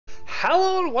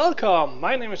Hello and welcome!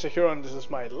 My name is Hiro and this is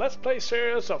my Let's Play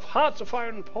series of Hearts of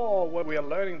Iron IV, where we are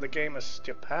learning the game as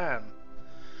Japan.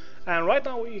 And right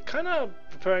now we're kind of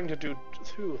preparing to do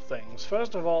two things.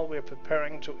 First of all, we're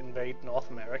preparing to invade North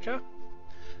America.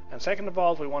 And second of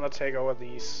all, we want to take over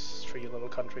these three little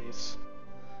countries.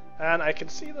 And I can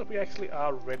see that we actually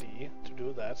are ready to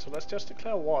do that, so let's just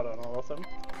declare war on all of them.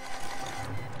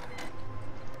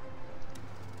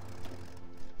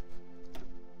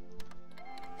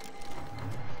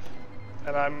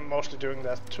 And I'm mostly doing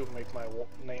that to make my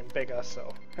name bigger,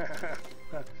 so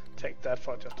take that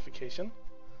for justification.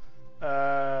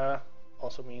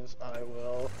 Also means I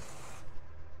will...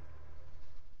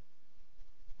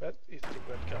 Where is the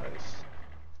red guys?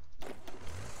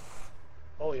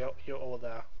 Oh yeah, you're over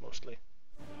there, mostly.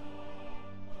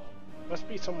 Must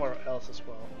be somewhere else as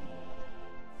well.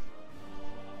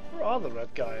 Where are the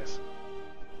red guys?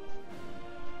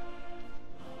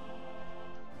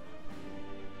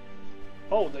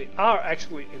 Oh, they are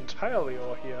actually entirely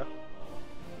over here.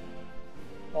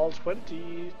 All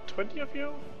 20 of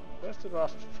you? Where's the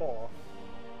last 4?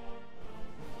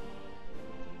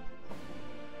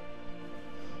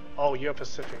 Oh, you're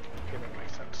Pacific. Okay, that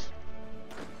makes sense.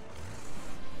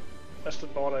 Western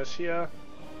border is here.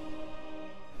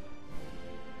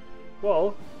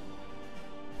 Well,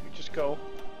 we just go.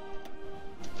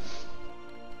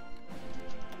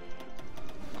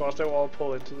 Of course, they will all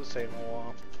pull into the same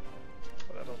war.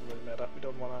 That doesn't really matter. We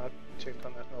don't want to change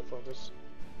on national focus.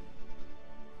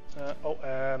 Oh,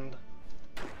 and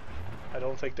I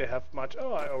don't think they have much.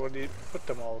 Oh, I already put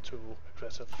them all to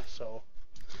aggressive. So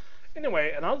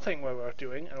anyway, another thing we were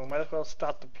doing, and we might as well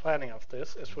start the planning of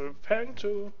this, is we're preparing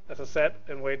to, as I said,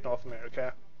 invade North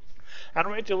America. And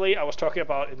originally I was talking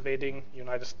about invading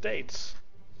United States,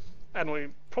 and we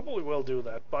probably will do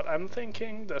that. But I'm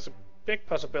thinking there's a big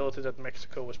possibility that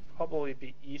Mexico will probably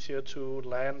be easier to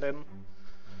land in.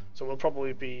 So we'll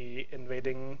probably be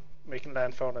invading, making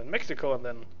landfall in Mexico, and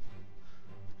then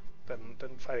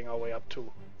fighting our way up to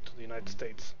the United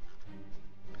States.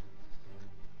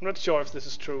 I'm not sure if this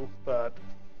is true, but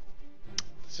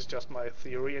this is just my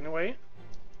theory anyway.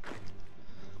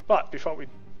 But before we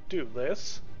do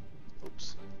this,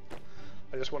 oops,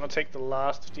 I just want to take the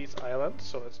last of these islands.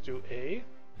 So let's do a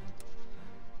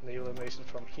naval invasion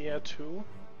from here to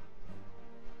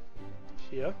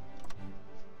here.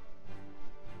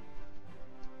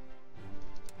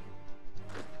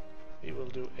 We will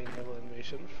do a naval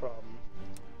invasion from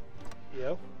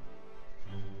here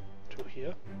to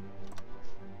here,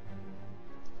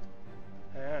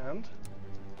 and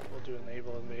we'll do a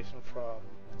naval invasion from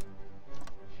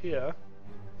here.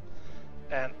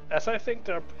 And as I think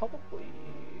there'll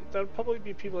probably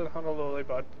be people in Honolulu,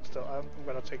 but still I'm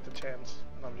gonna take the chance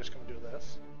and I'm just gonna do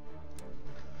this.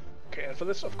 Okay, and for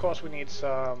this of course we need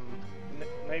some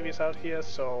navies out here,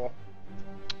 so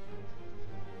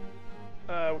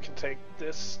we can take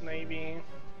this navy.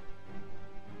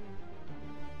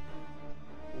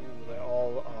 Ooh, they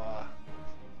all are...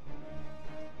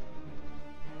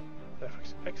 They're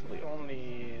actually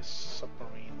only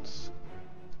submarines.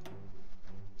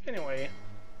 Anyway,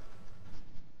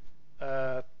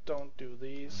 don't do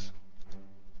these.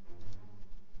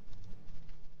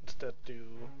 Instead do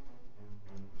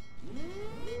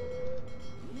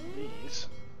these.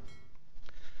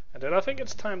 And then I think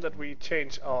it's time that we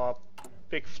change our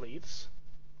big fleets.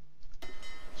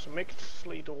 So mixed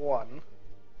fleet 1.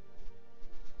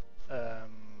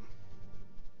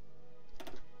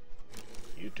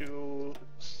 You do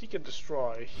seek and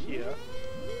destroy here.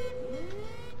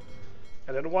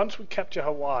 And then once we capture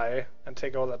Hawaii and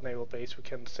take all that naval base, we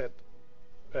can set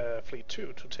fleet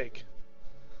 2 to take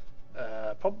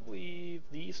probably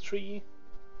these 3.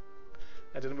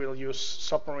 And then we'll use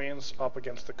submarines up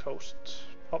against the coast.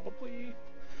 Probably,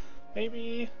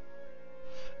 maybe.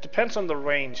 Depends on the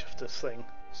range of this thing,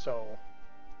 so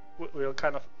we'll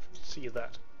kind of see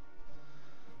that.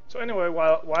 So anyway,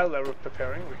 while they're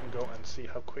preparing, we can go and see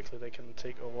how quickly they can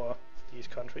take over these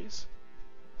countries.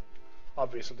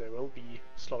 Obviously they will be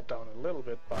slowed down a little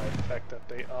bit by the fact that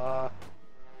they are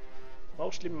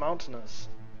mostly mountainous.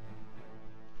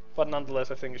 But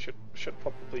nonetheless I think it should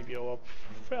probably be over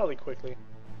fairly quickly.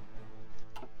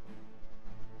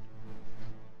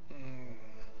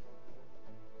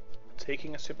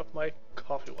 Taking a sip of my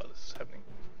coffee while this is happening.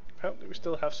 Apparently we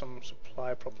still have some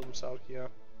supply problems out here.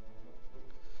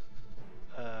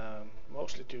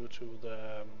 Mostly due to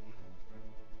the...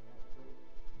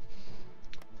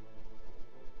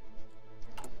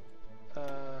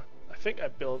 I think I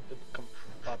built it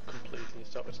up completely,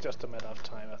 so it's just a matter of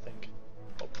time, I think.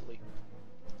 Hopefully.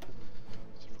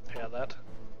 Let's repair that.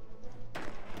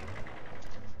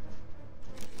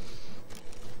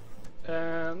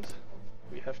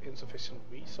 sufficient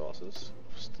resources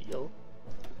of steel.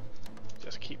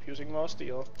 Just keep using more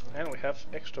steel. And we have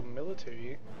extra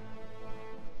military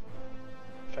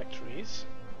factories.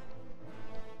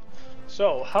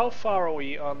 So, how far are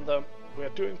we on the... We're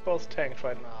doing both tanks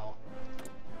right now.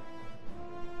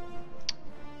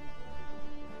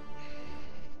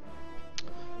 I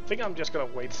think I'm just gonna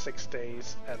wait 6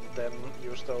 days and then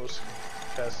use those,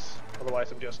 because otherwise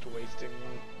I'm just wasting...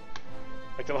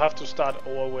 Like, they'll have to start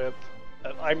over with...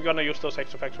 I'm gonna use those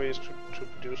extra factories to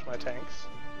produce my tanks.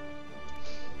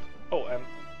 Oh, and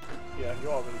yeah,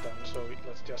 you're already done, so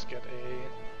let's just get a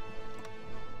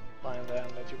line there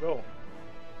and let you go.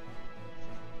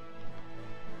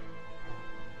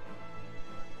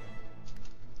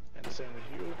 And same with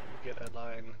you, get a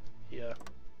line here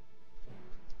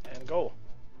and go.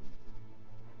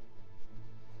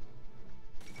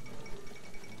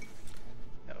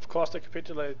 And of course they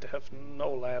capitulate, they have no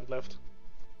land left.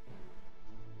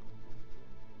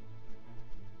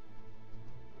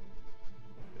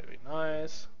 Very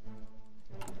nice.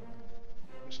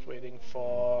 Just waiting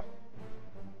for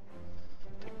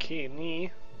the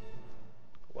Kenny,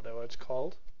 whatever it's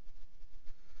called,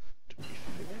 to be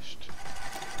finished.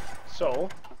 So,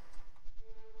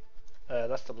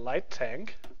 that's the light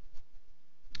tank.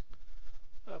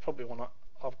 I probably want to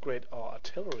upgrade our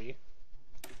artillery.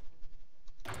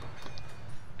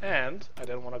 And I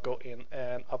then want to go in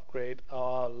and upgrade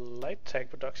our light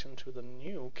tank production to the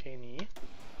new Kenny.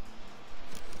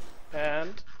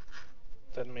 And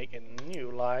then make a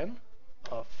new line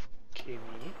of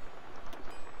Kenny.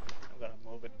 I'm gonna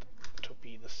move it to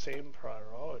be the same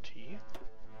priority.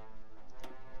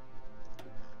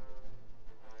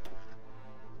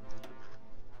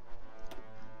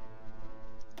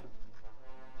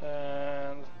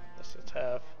 And let's just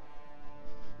have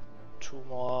 2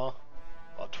 more,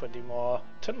 or 20 more,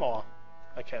 10 more.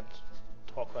 I can't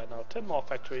talk right now. 10 more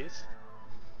factories.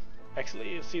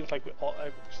 Actually, it seems like we all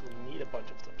actually need a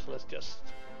bunch of them, so let's just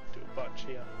do a bunch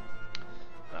here.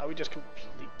 Are we just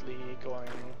completely going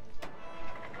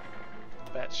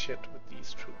batshit with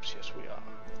these troops? Yes, we are.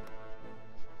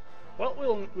 Well,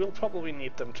 we'll probably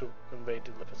need them to invade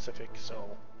in the Pacific,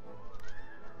 so...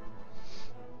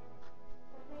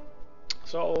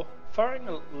 So, firing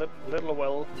a little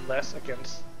well less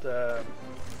against the...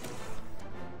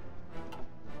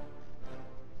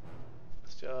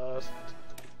 Let's just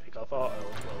pick up our oil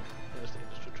as well. Here's the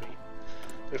industry tree.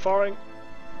 We're firing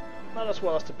not as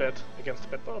well as Tibet against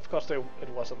Tibet, but of course it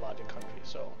was a larger country,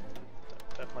 so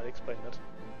that might explain it.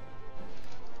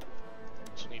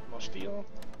 Also need more steel.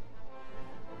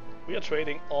 We are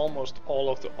trading almost all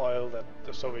of the oil that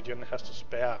the Soviet Union has to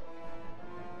spare.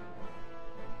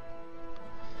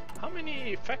 How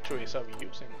many factories are we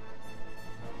using?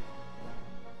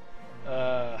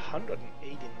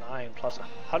 189 plus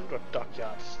 100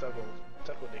 dockyards. That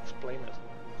would explain it.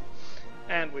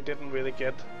 And we didn't really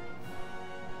get...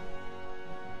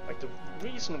 Like, the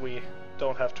reason we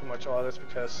don't have too much oil is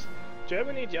because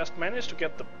Germany just managed to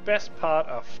get the best part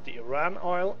of the Iran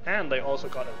oil, and they also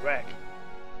got Iraq.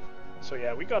 So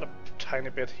yeah, we got a tiny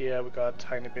bit here, we got a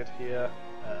tiny bit here.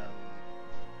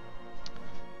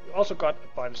 We also got a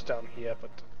bunch down here, but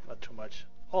not too much.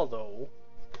 Although,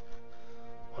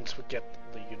 once we get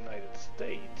the United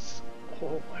States,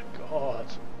 oh my god,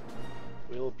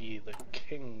 we'll be the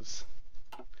kings.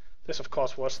 This of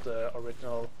course was the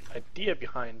original idea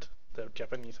behind the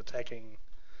Japanese attacking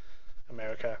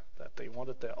America, that they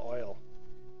wanted their oil.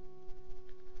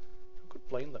 Who could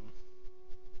blame them?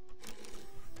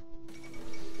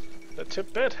 The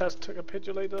Tibet has to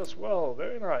capitulate as well,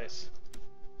 very nice.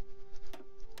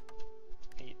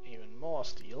 Need even more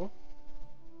steel.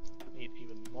 Need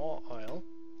even more oil.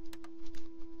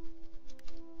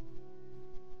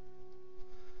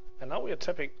 And now we are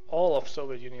tapping all of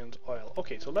Soviet Union's oil.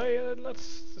 Okay, so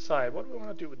let's decide what we want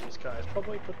to do with these guys.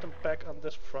 Probably put them back on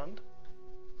this front,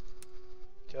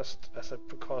 just as a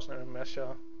precautionary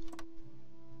measure.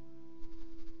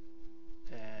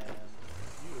 And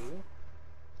you,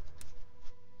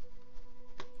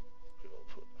 we will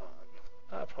put on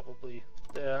probably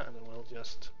there, and then we'll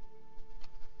just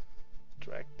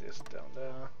drag this down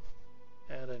there.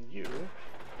 And then you,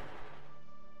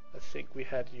 I think we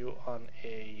had you on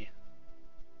a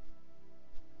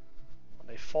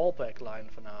fallback line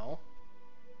for now.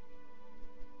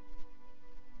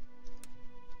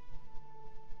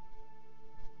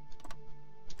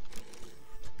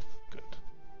 Good.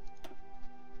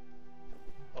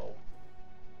 Oh,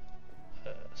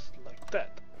 like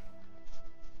that.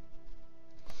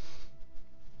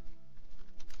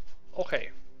 Okay,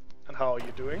 and how are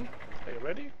you doing? Are you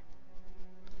ready?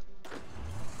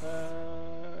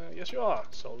 Yes, you are.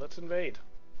 So let's invade.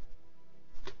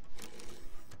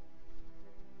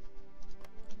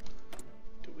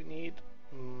 Do we need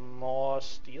more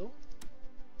steel?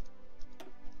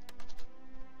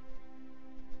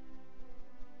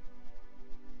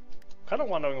 Kind of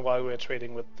wondering why we're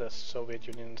trading with the Soviet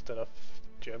Union instead of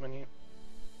Germany.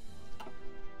 I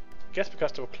guess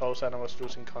because they were closer and I was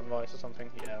losing convoys or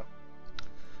something. Yeah.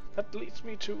 That leads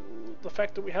me to the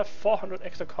fact that we have 400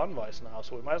 extra convoys now,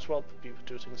 so we might as well be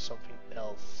producing something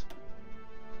else.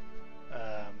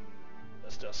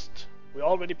 Let's just... We're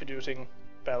already producing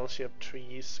battleship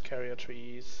trees, carrier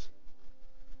trees,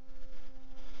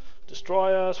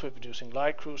 destroyers, we're producing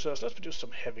light cruisers. Let's produce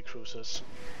some heavy cruisers.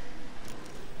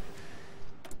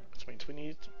 Which means we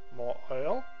need more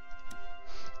oil.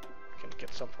 We can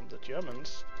get some from the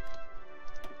Germans.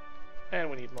 And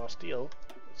we need more steel.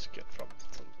 Let's get from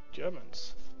the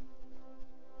Germans.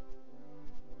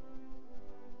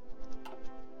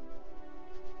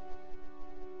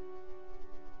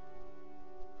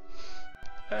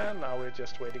 And now we're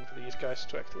just waiting for these guys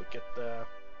to actually get there.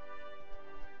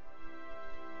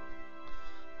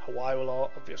 Hawaii will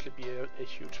obviously be a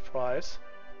huge prize.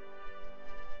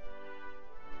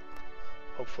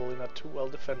 Hopefully not too well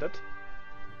defended.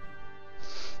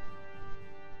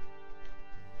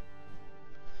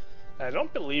 I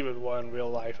don't believe it were in real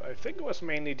life. I think it was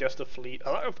mainly just a fleet.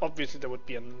 Obviously there would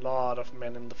be a lot of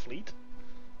men in the fleet,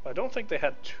 but I don't think they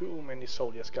had too many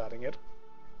soldiers guarding it.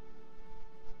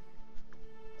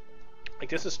 Like,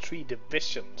 this is 3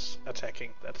 divisions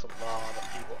attacking. That's a lot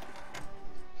of people.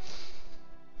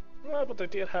 Well, but they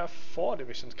did have 4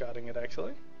 divisions guarding it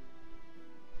actually.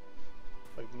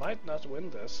 We might not win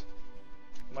this.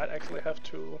 We might actually have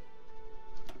to...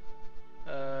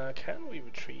 can we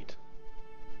retreat?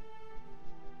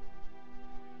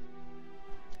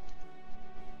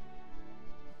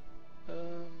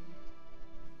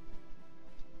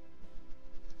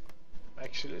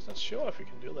 Actually, I'm not sure if we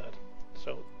can do that.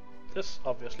 So this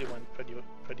obviously went pretty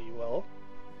well.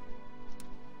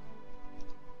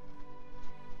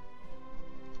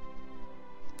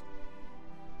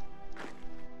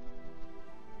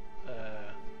 I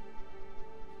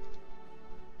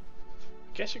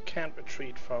guess you can't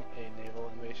retreat from a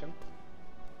naval invasion.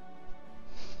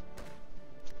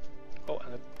 Oh,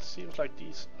 and it seems like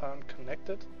these aren't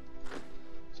connected.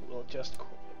 So we'll just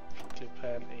quickly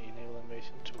plan a naval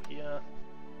invasion to here.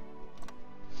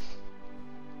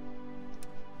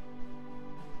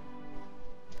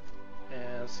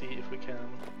 And see if we can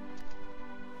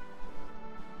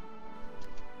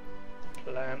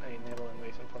plan a naval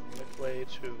invasion from Midway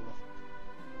to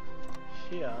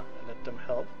here and let them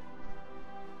help.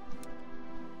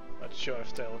 Not sure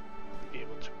if they'll be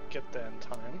able to get there in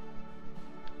time.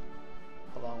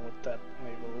 Along with that,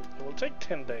 maybe it will take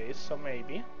 10 days, so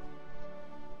maybe.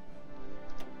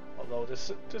 Although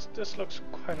this looks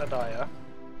kinda dire.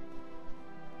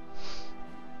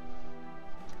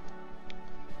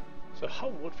 So how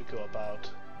would we go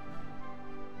about?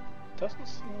 Doesn't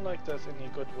seem like there's any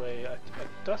good way. It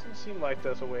doesn't seem like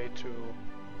there's a way to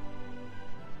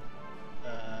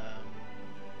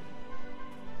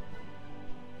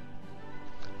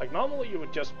like, normally you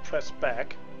would just press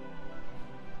back.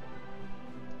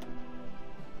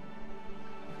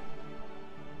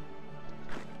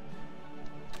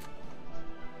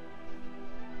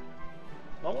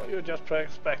 Normally you would just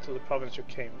press back to the province you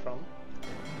came from.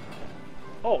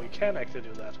 Oh, you can actually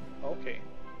do that. Okay.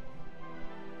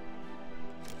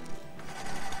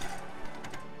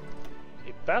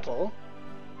 A battle?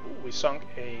 Ooh, we sunk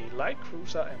a light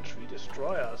cruiser and 3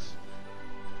 destroyers.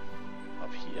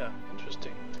 Up here.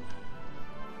 Interesting.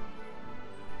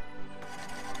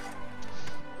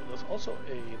 There's also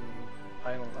an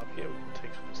island up here we can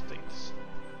take from the States.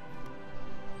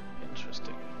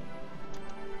 Interesting.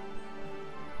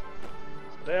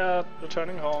 So they are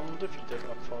returning home defeated,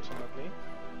 unfortunately.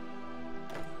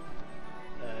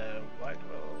 Right,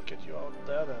 we'll get you out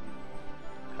there then.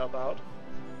 Help out.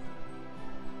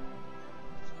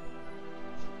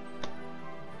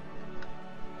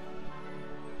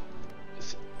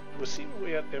 It would seem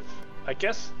weird if... I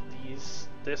guess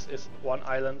this is one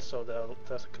island, so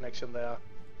there's a connection there.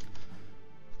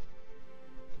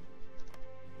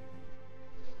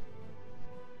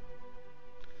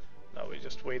 Now we're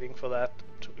just waiting for that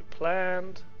to be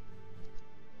planned.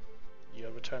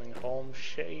 You're returning home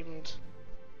shamed.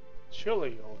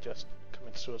 Surely you'll just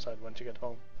commit suicide once you get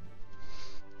home.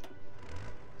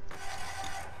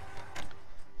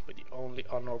 But the only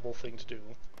honorable thing to do.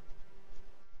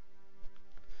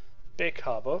 Big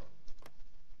harbor.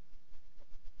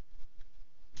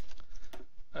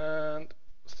 And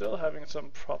still having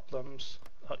some problems.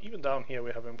 even down here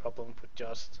we're having problems with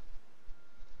just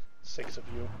 6 of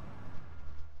you.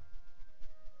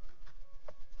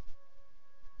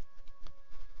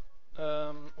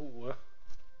 Ooh.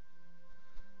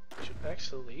 We should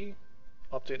actually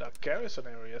update our garrison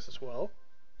areas as well.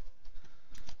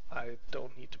 I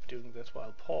don't need to be doing this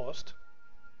while paused.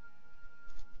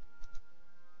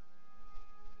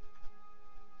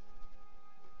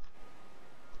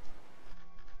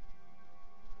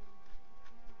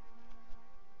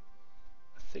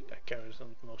 I think I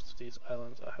garrisoned most of these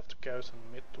islands. I have to garrison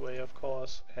Midway, of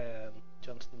course, and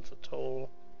Johnston's Atoll.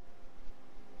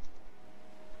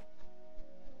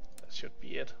 That should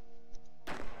be it.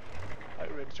 Are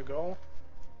you ready to go?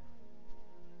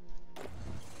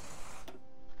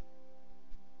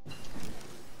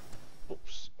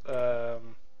 Oops. I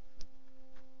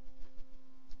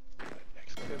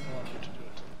actually didn't want you to do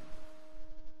it.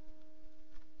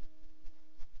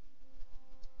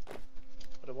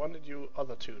 But I wanted you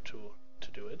other two to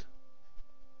do it.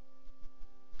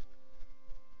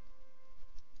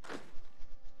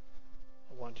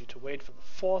 I want you to wait for the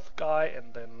 4th guy,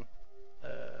 and then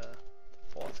the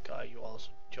 4th guy you also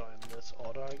join this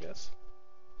order, I guess.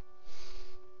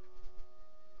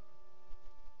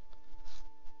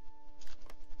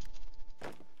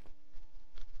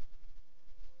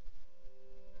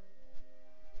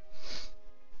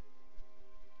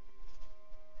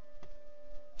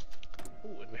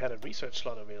 Ooh, and we had a research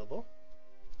slot available.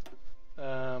 Do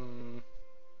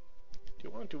you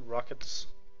want to do rockets?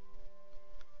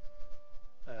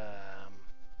 I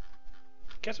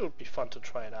guess it would be fun to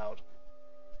try it out.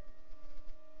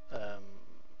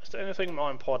 Is there anything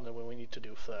more important than what we need to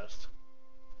do first?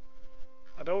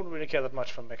 I don't really care that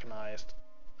much for mechanized,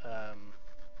 but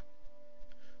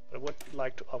I would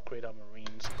like to upgrade our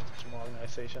marines to some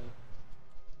organization.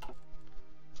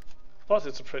 Plus,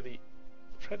 it's a pretty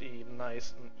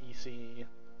nice and easy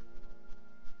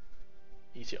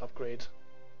upgrade.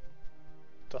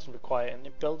 Doesn't require any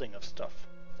building of stuff.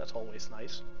 That's always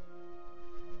nice.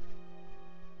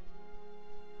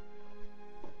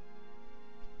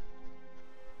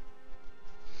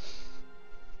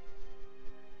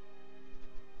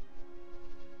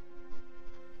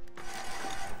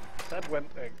 That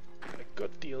went a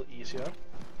good deal easier.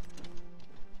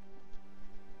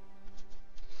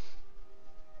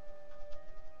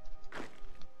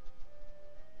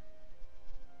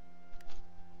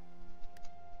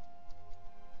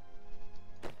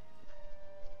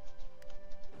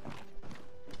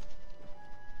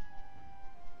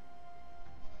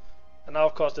 And now,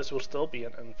 of course, this will still be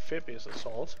an amphibious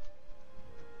assault.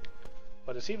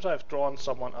 But it seems I've drawn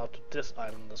someone out to this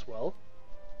island as well.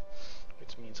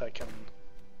 Which means I can...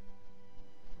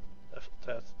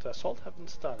 The assault haven't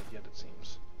started yet, it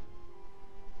seems.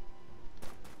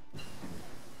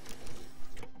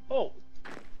 Oh!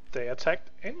 They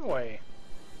attacked anyway!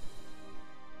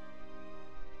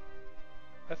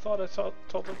 I thought I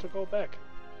told them to go back.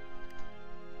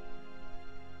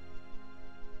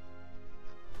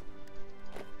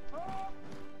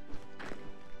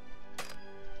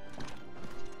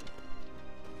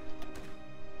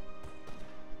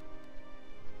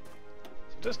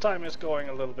 This time is going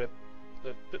a little bit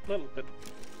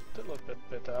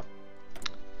better.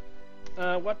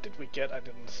 What did we get? I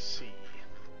didn't see.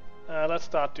 Let's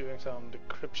start doing some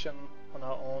decryption on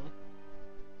our own.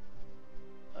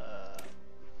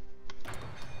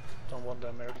 Don't want the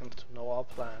Americans to know our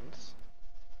plans.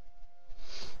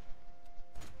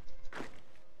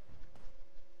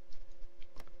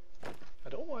 I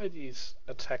don't know why these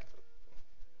attacked.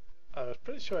 I was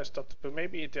pretty sure I stopped it, but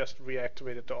maybe it just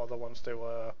reactivated the other once they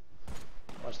were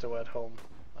at home.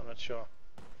 I'm not sure.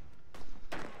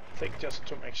 I think just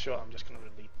to make sure, I'm just gonna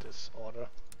delete this order.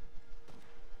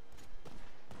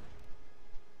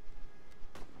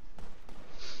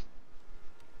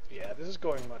 Yeah, this is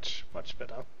going much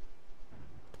better.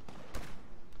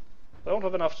 I don't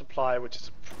have enough supply, which is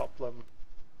a problem.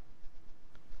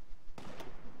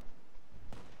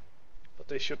 But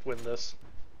they should win this.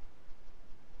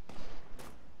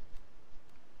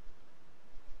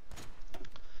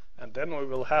 And then we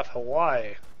will have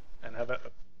Hawaii and have a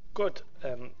good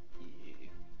and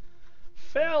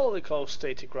fairly close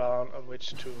static ground on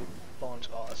which to launch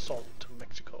our assault into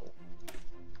Mexico.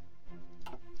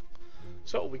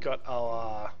 So we got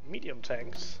our medium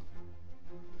tanks.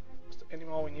 Is there any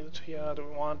more we needed here? Do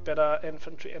we want better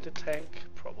infantry anti-tank?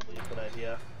 Probably a good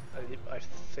idea. I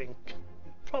think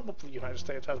probably United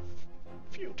States have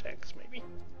a few tanks maybe.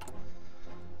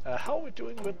 How are we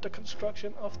doing with the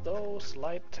construction of those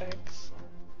light tanks?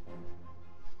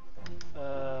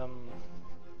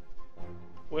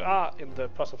 we are in the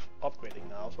process of upgrading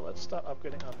now, so let's start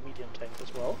upgrading our medium tanks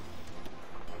as well.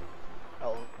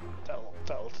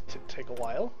 That'll take a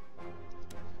while.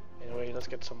 Anyway, let's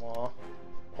get some more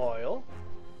oil.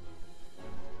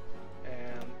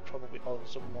 And probably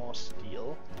also more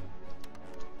steel.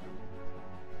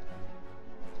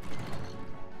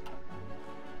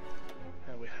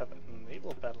 And we have a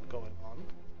naval battle going on.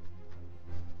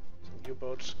 Some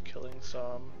U-boats killing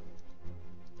some.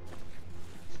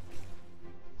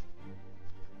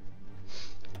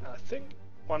 I think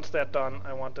once they're done,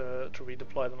 I want to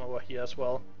redeploy them over here as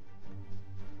well.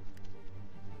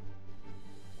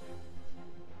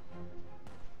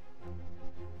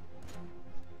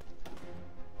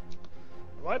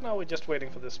 Right now we're just waiting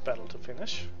for this battle to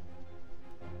finish.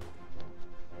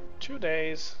 2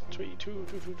 days, 3, 2,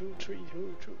 2, 2, 2, 3,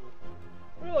 2, 2.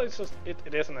 Well, it's just it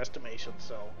is an estimation,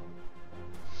 so.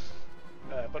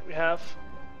 But we have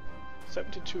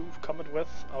 72 combat with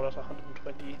out of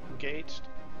 120 engaged.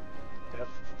 They have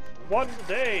 1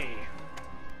 day.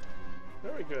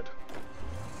 Very good.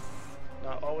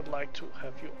 Now I would like to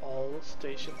have you all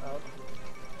stationed out.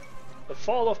 The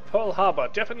fall of Pearl Harbor.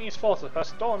 Japanese forces have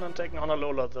stormed and taken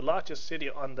Honolulu, the largest city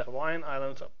on the Hawaiian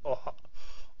islands of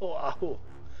Oahu.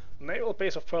 The naval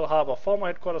base of Pearl Harbor, former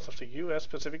headquarters of the U.S.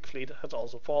 Pacific Fleet, has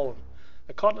also fallen.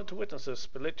 According to witnesses,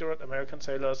 belligerent American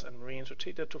sailors and Marines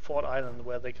retreated to Fort Island,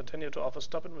 where they continued to offer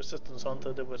stubborn resistance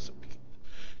until they were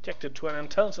subjected to an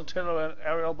intense artillery and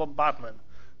aerial bombardment.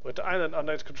 With the island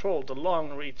under its control, the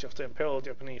long reach of the Imperial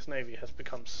Japanese Navy has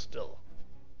become still.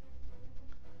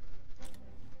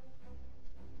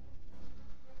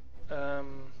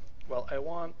 Well, I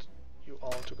want you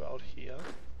all to go out here.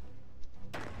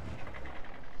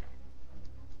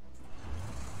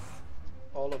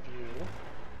 All of you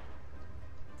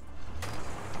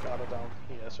gather down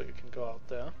here so you can go out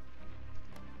there.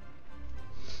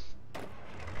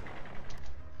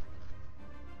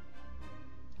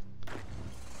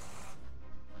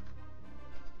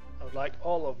 I would like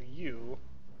all of you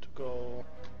to go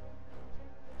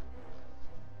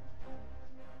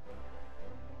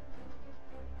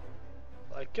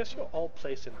I guess you're all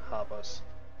placed in harbors,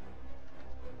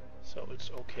 so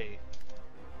it's okay.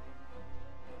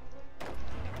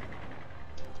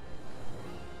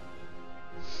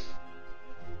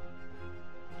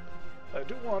 I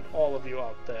do want all of you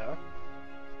out there.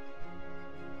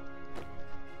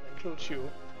 Includes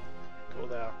you. Go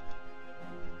there.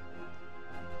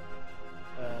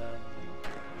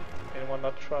 Anyone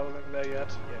not traveling there yet?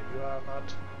 Yeah, you are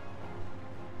not.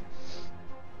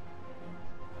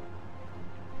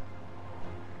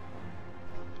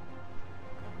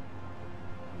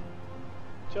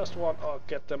 Just want to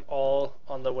get them all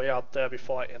on the way out there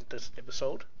before I end this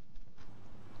episode.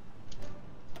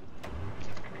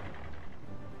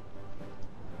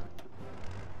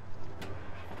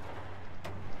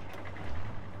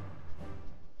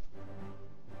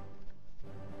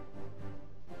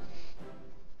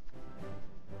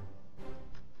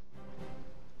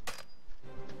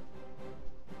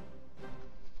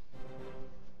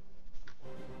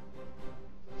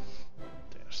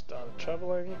 Started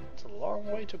traveling. It's a long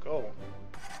way to go.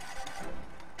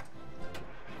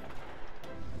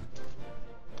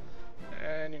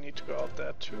 And you need to go out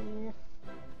there too.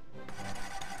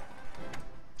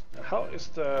 And how is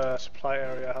the supply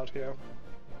area out here?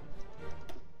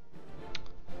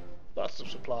 Lots of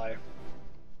supply.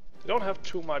 They don't have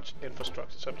too much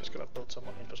infrastructure, so I'm just gonna build some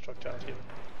more infrastructure out here.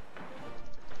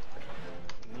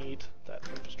 Need that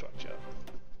infrastructure.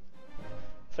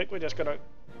 I think we're just gonna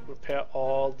repair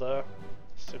all the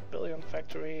civilian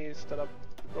factories that are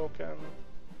broken.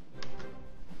 I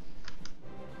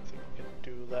think we can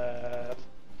do that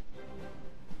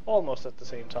almost at the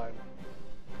same time.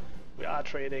 We are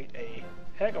trading a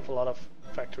heck of a lot of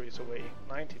factories away.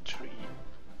 93.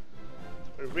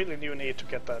 We really do need to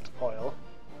get that oil.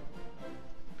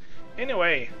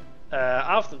 Anyway,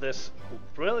 after this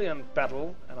brilliant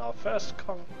battle and our first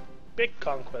big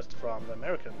conquest from the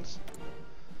Americans,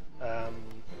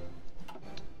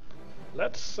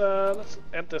 let's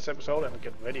end this episode and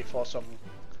get ready for some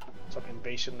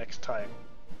invasion next time.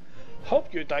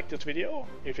 Hope you liked this video.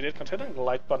 If you did, consider the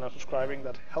like button and subscribing.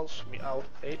 That helps me out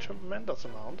a tremendous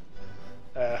amount.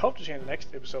 Hope to see you in the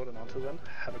next episode, and until then,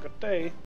 have a good day.